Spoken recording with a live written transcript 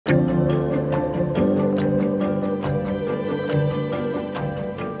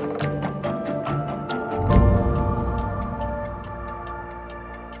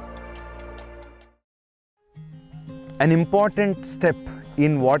An important step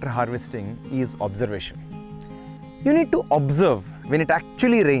in water harvesting is observation. You need to observe when it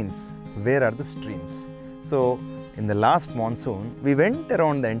actually rains, where are the streams. So in the last monsoon, we went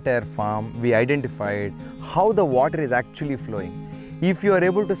around the entire farm, we identified how the water is actually flowing. If you are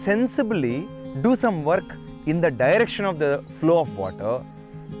able to sensibly do some work in the direction of the flow of water,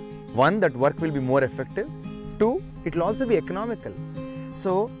 one, that work will be more effective, two, it will also be economical.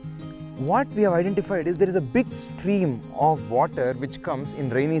 So what we have identified is there is a big stream of water which comes in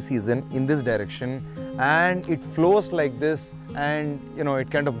rainy season in this direction, and it flows like this, and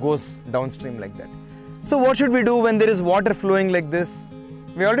it kind of goes downstream like that. So what should we do when there is water flowing like this?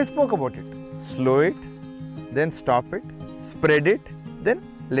 We already spoke about it. Slow it, then stop it, spread it, then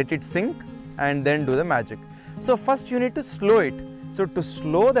let it sink, and then do the magic. So first you need to slow it. So to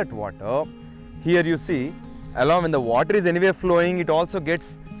slow that water, here you see, along when the water is anyway flowing, it also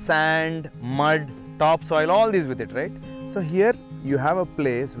gets sand, mud, topsoil, all these with it, right? So here you have a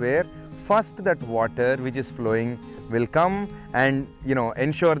place where first that water which is flowing will come and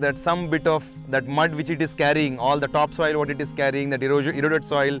ensure that some bit of that mud which it is carrying, all the topsoil what it is carrying, that eroded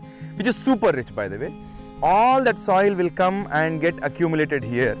soil, which is super rich by the way, all that soil will come and get accumulated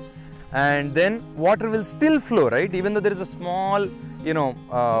here, and then water will still flow, right? Even though there is a small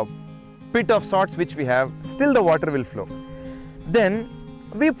pit of sorts which we have, still the water will flow. Then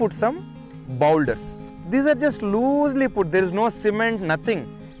we put some boulders. These are just loosely put, there is no cement,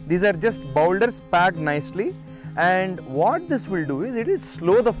 nothing. These are just boulders packed nicely, and what this will do is it will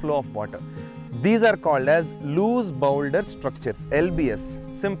slow the flow of water. These are called as loose boulder structures,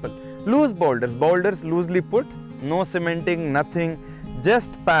 LBS, simple. Loose boulders loosely put, no cementing, nothing,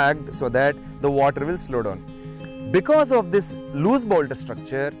 just packed so that the water will slow down. Because of this loose boulder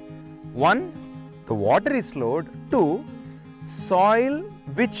structure, one, the water is slowed, two, soil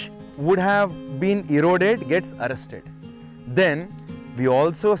which would have been eroded gets arrested. Then we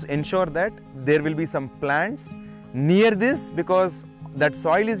also ensure that there will be some plants near this because that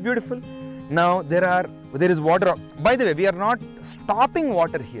soil is beautiful. Now there is water. By the way, we are not stopping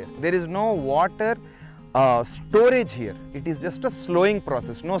water here. There is no water storage here. It is just a slowing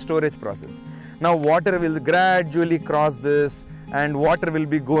process, no storage process. Now water will gradually cross this, and water will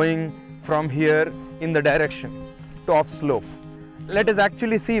be going from here in the direction of slope. Let us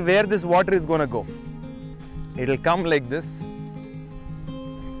actually see where this water is going to go. It will come like this,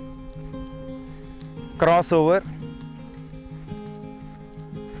 cross over,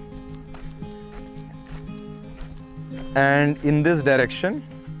 and in this direction.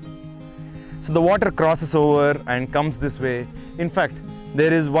 So the water crosses over and comes this way. In fact,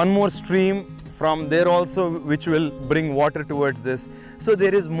 there is one more stream from there also which will bring water towards this. So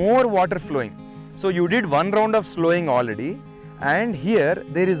there is more water flowing. So you did one round of slowing already, and here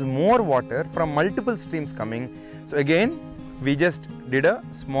there is more water from multiple streams coming. So again we just did a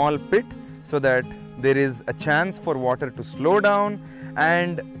small pit so that there is a chance for water to slow down,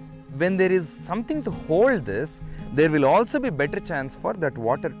 and when there is something to hold this, there will also be better chance for that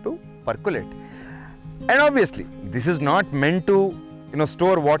water to percolate. And obviously this is not meant to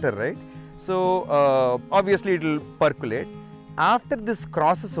store water, right? So obviously it will percolate. After this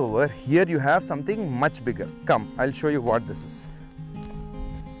crosses over, here you have something much bigger. Come, I'll show you what this is.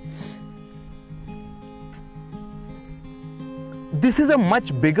 This is a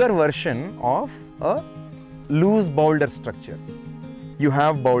much bigger version of a loose boulder structure. You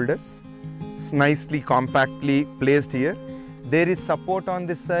have boulders nicely compactly placed here. There is support on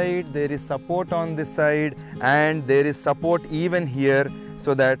this side, there is support on this side, and there is support even here,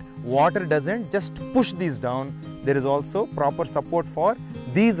 so that water doesn't just push these down. There is also proper support for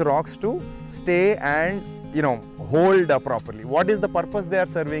these rocks to stay and hold properly. What is the purpose they are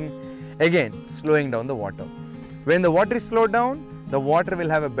serving? Again, slowing down the water. When the water is slowed down, the water will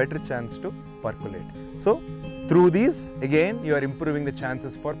have a better chance to percolate. So through these, again, you are improving the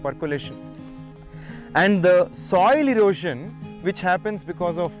chances for percolation. And the soil erosion which happens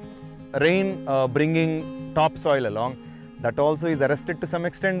because of rain bringing topsoil along, that also is arrested to some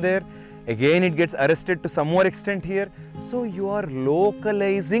extent there. Again it gets arrested to some more extent here. So you are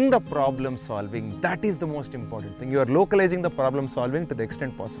localizing the problem solving. That is the most important thing. You are localizing the problem solving to the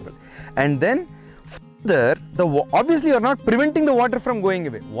extent possible. And then further, obviously you are not preventing the water from going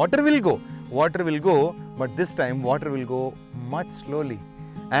away. Water will go, but this time water will go much slowly.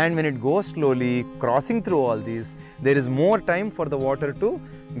 And when it goes slowly, crossing through all these, there is more time for the water to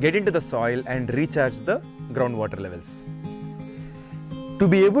get into the soil and recharge the groundwater levels. To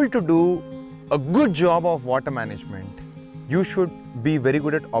be able to do a good job of water management, you should be very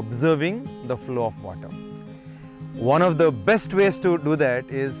good at observing the flow of water. One of the best ways to do that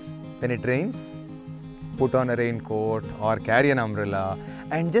is when it rains, put on a raincoat or carry an umbrella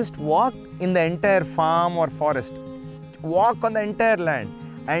and just walk in the entire farm or forest. Walk on the entire land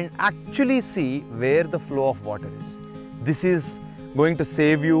and actually see where the flow of water is. This is going to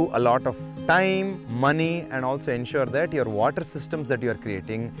save you a lot of time, money, and also ensure that your water systems that you are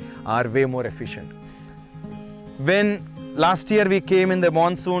creating are way more efficient. When last year we came in the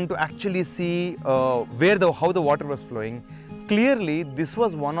monsoon to actually see how the water was flowing, clearly this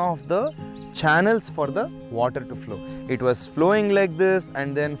was one of the channels for the water to flow. It was flowing like this,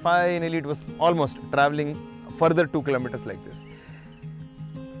 and then finally it was almost traveling further 2 kilometers like this.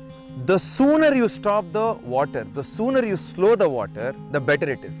 The sooner you stop the water, the sooner you slow the water, the better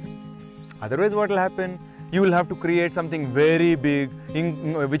it is. Otherwise what will happen? You will have to create something very big,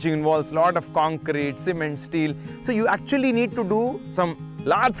 which involves a lot of concrete, cement, steel. So you actually need to do some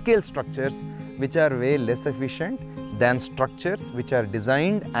large scale structures which are way less efficient than structures which are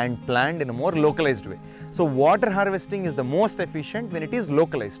designed and planned in a more localized way. So water harvesting is the most efficient when it is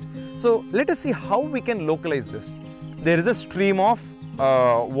localized. So let us see how we can localize this. There is a stream of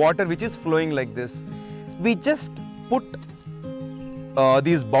water which is flowing like this. We just put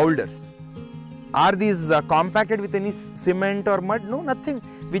these boulders. Are these compacted with any cement or mud? No, nothing.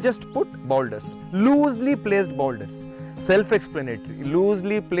 We just put boulders, loosely placed boulders. Self-explanatory.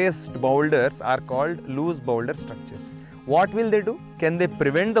 Loosely placed boulders are called loose boulder structures. What will they do? Can they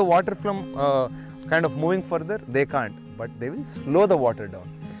prevent the water from kind of moving further? They can't, but they will slow the water down.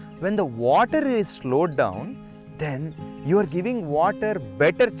 When the water is slowed down, then you are giving water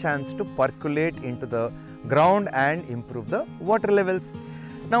better chance to percolate into the ground and improve the water levels.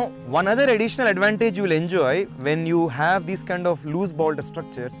 Now, one other additional advantage you will enjoy when you have these kind of loose boulder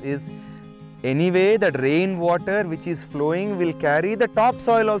structures is, anyway that rainwater which is flowing will carry the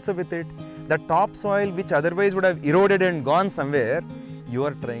topsoil also with it. The topsoil which otherwise would have eroded and gone somewhere, you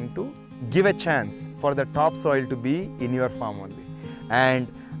are trying to give a chance for the topsoil to be in your farm only. And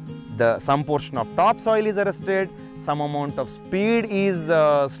some portion of topsoil is arrested, some amount of speed is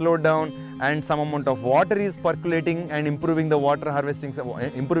slowed down, and some amount of water is percolating and improving the water harvesting,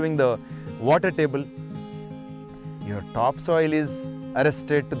 improving the water table. Your topsoil is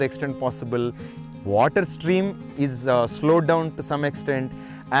arrested to the extent possible, water stream is slowed down to some extent,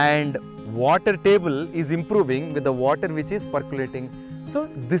 and water table is improving with the water which is percolating. So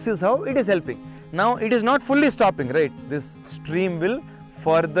this is how it is helping. Now it is not fully stopping, right? This stream will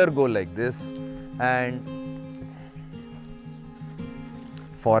further go like this, and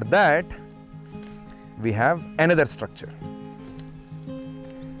for that we have another structure.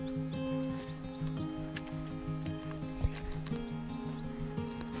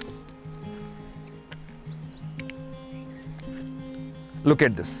 Look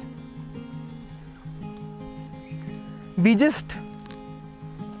at this.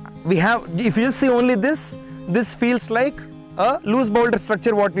 We have, if you just see only this feels like a loose boulder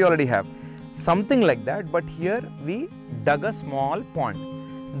structure what we already have. Something like that, but here we dug a small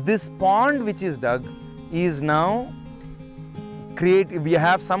pond. This pond which is dug is now we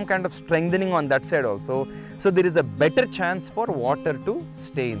have some kind of strengthening on that side also. So there is a better chance for water to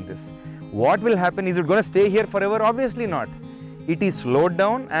stay in this. What will happen? Is it going to stay here forever? Obviously not. It is slowed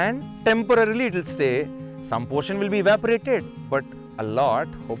down and temporarily it will stay. Some portion will be evaporated, but a lot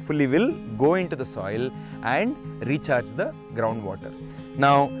hopefully will go into the soil and recharge the groundwater.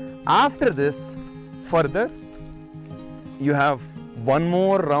 Now after this, further you have one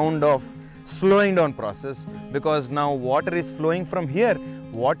more round of slowing down process, because now water is flowing from here,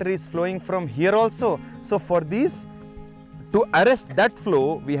 water is flowing from here also. So for these, to arrest that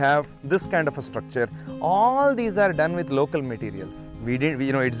flow, we have this kind of a structure. All these are done with local materials.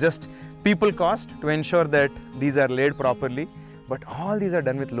 It's just people cost to ensure that these are laid properly, but all these are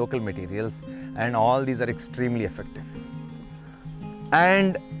done with local materials, and all these are extremely effective.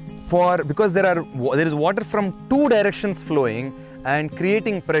 And because there is water from two directions flowing and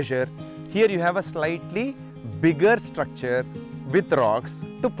creating pressure, here you have a slightly bigger structure with rocks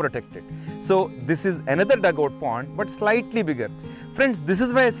to protect it. So this is another dugout pond, but slightly bigger. Friends, this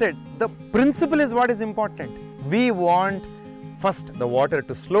is why I said the principle is what is important. We want first the water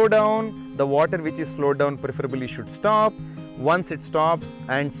to slow down. The water which is slowed down preferably should stop. Once it stops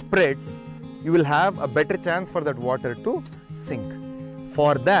and spreads, you will have a better chance for that water to sink.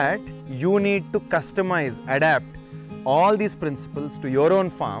 For that, you need to customize, adapt all these principles to your own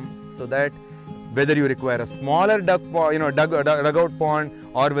farm, so that whether you require a smaller dugout pond,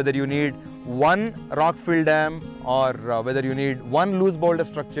 or whether you need one rock fill dam, or whether you need one loose boulder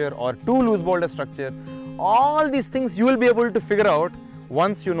structure or two loose boulder structure, all these things you will be able to figure out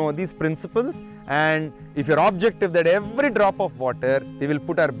once you know these principles, and if your objective that every drop of water, we will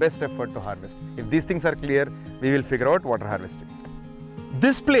put our best effort to harvest. If these things are clear, we will figure out water harvesting.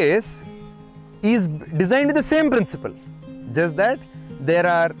 This place is designed with the same principle, just that there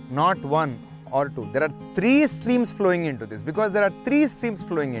are not one or two, there are 3 streams flowing into this. Because there are 3 streams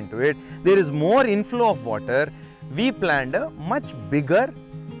flowing into it, there is more inflow of water. We planned a much bigger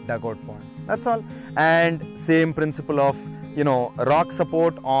dugout pond, that's all. And same principle of, you know, rock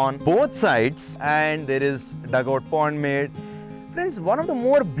support on both sides, and there is dugout pond made. Friends, one of the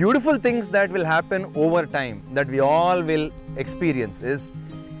more beautiful things that will happen over time, that we all will experience, is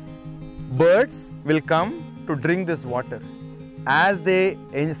birds will come to drink this water. As they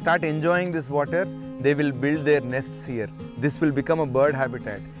start enjoying this water, they will build their nests here. This will become a bird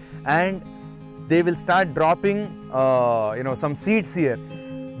habitat, and they will start dropping some seeds here.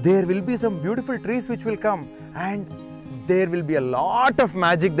 There will be some beautiful trees which will come, and there will be a lot of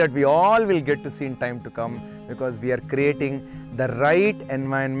magic that we all will get to see in time to come, because we are creating the right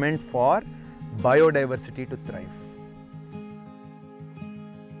environment for biodiversity to thrive.